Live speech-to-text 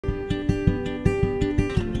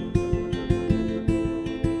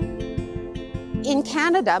In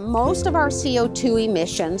Canada, most of our CO2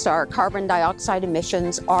 emissions, our carbon dioxide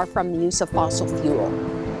emissions, are from the use of fossil fuel.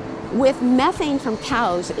 With methane from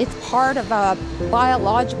cows, it's part of a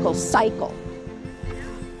biological cycle.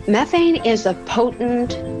 Methane is a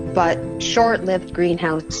potent but short-lived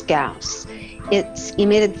greenhouse gas. It's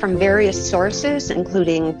emitted from various sources,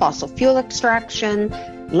 including fossil fuel extraction,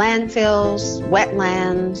 landfills,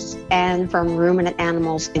 wetlands, and from ruminant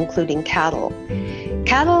animals, including cattle.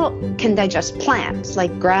 Cattle can digest plants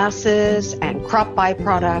like grasses and crop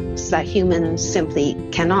byproducts that humans simply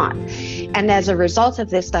cannot. And as a result of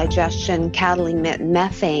this digestion, cattle emit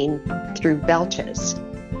methane through belches.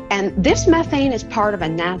 And this methane is part of a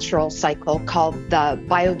natural cycle called the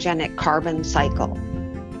biogenic carbon cycle.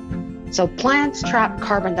 So plants trap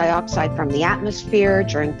carbon dioxide from the atmosphere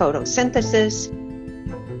during photosynthesis.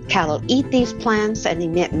 Cattle eat these plants and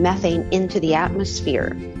emit methane into the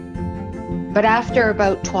atmosphere. But after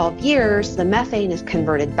about 12 years, the methane is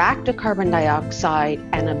converted back to carbon dioxide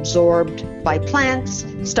and absorbed by plants,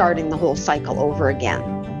 starting the whole cycle over again.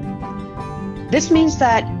 This means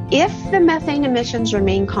that if the methane emissions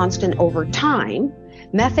remain constant over time,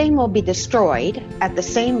 methane will be destroyed at the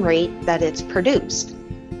same rate that it's produced.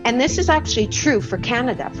 And this is actually true for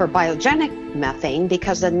Canada, for biogenic methane,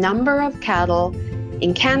 because the number of cattle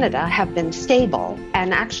in Canada have been stable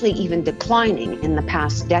and actually even declining in the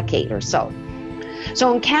past decade or so.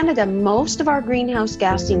 So in Canada, most of our greenhouse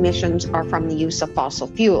gas emissions are from the use of fossil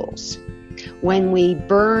fuels. When we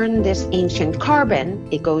burn this ancient carbon,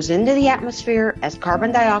 it goes into the atmosphere as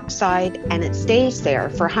carbon dioxide and it stays there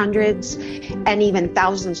for hundreds and even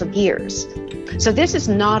thousands of years. So this is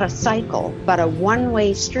not a cycle, but a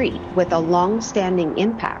one-way street with a long-standing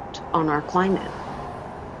impact on our climate.